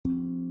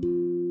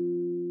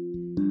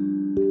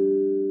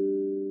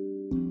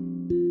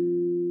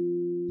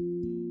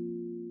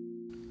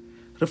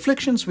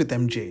Reflections with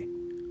MJ.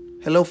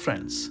 Hello,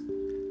 friends.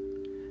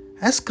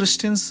 As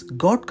Christians,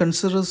 God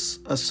considers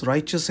us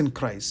righteous in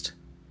Christ.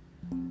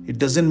 It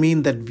doesn't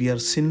mean that we are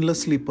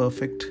sinlessly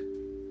perfect.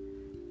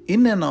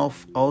 In and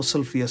of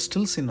ourselves, we are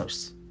still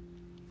sinners.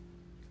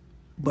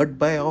 But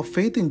by our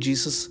faith in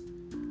Jesus,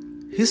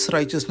 His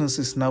righteousness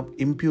is now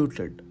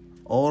imputed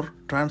or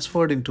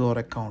transferred into our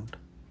account.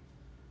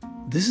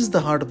 This is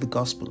the heart of the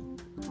gospel.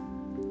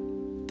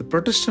 The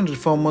Protestant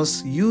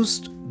reformers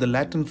used the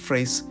Latin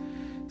phrase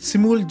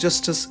simul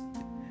justus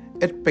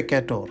et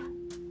peccator,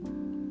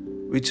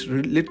 which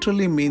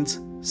literally means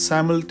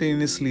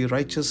simultaneously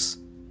righteous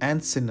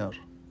and sinner.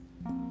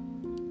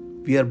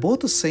 We are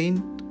both a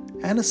saint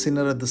and a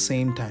sinner at the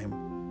same time.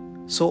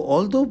 So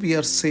although we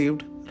are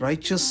saved,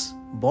 righteous,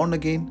 born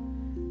again,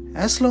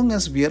 as long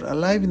as we are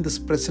alive in this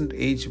present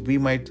age, we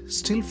might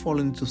still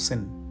fall into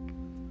sin.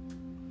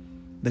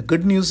 The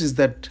good news is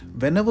that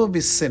whenever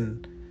we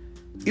sin,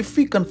 if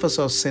we confess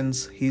our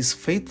sins, He is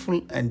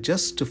faithful and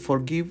just to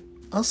forgive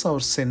us our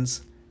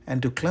sins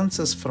and to cleanse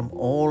us from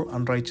all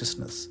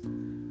unrighteousness.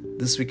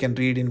 This we can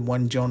read in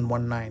 1 John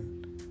 1:9.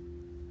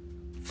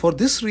 For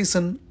this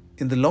reason,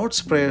 in the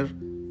Lord's Prayer,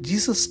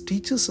 Jesus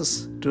teaches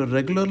us to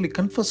regularly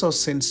confess our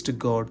sins to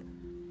God,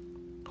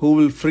 who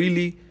will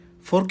freely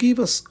forgive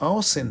us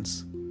our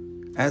sins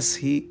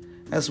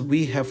as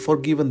we have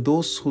forgiven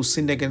those who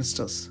sinned against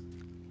us.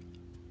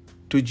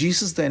 To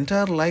Jesus, the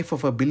entire life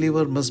of a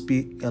believer must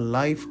be a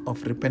life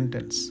of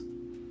repentance.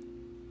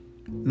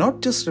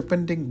 Not just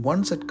repenting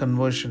once at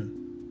conversion.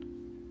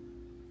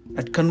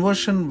 At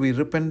conversion, we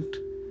repent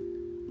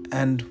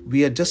and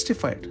we are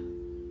justified.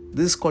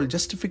 This is called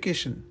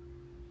justification.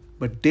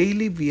 But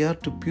daily we are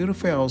to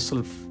purify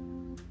ourselves.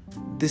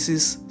 This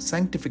is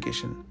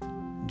sanctification,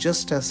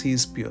 just as He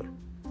is pure.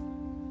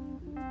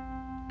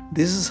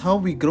 This is how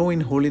we grow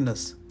in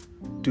holiness,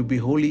 to be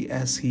holy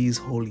as He is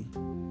holy.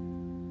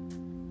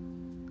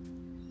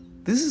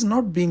 This is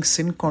not being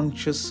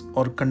sin-conscious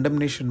or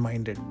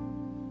condemnation-minded.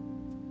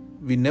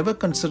 We never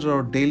consider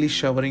our daily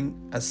showering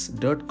as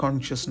dirt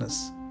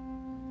consciousness.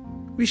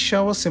 We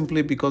shower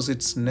simply because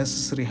it's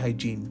necessary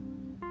hygiene.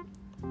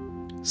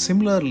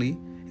 Similarly,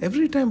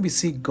 every time we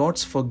seek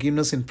God's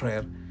forgiveness in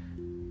prayer,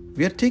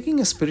 we are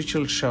taking a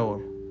spiritual shower.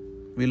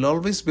 We'll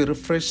always be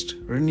refreshed,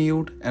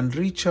 renewed, and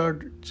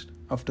recharged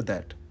after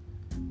that.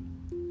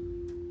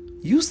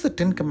 Use the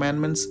 10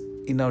 Commandments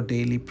in our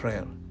daily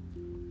prayer.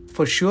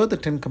 For sure, the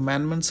 10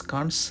 Commandments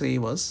can't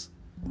save us.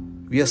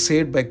 We are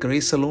saved by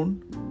grace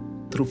alone,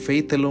 through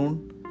faith alone,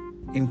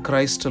 in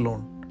Christ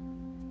alone.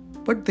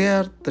 But they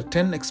are the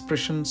 10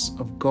 expressions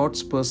of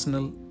God's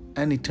personal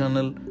and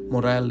eternal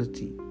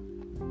morality.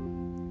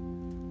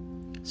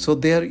 So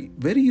they are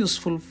very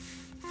useful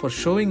for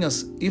showing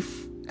us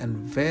if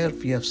and where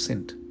we have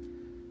sinned.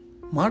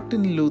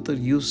 Martin Luther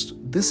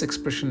used this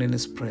expression in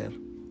his prayer.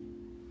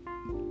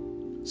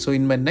 So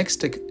in my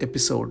next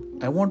episode,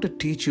 I want to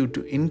teach you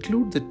to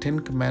include the 10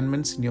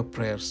 Commandments in your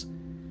prayers.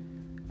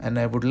 And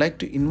I would like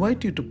to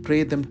invite you to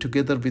pray them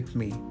together with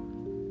me.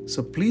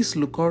 So please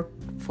look out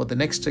for the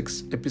next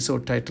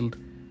episode titled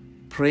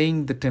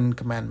Praying the 10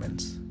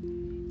 Commandments.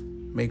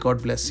 May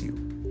God bless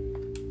you.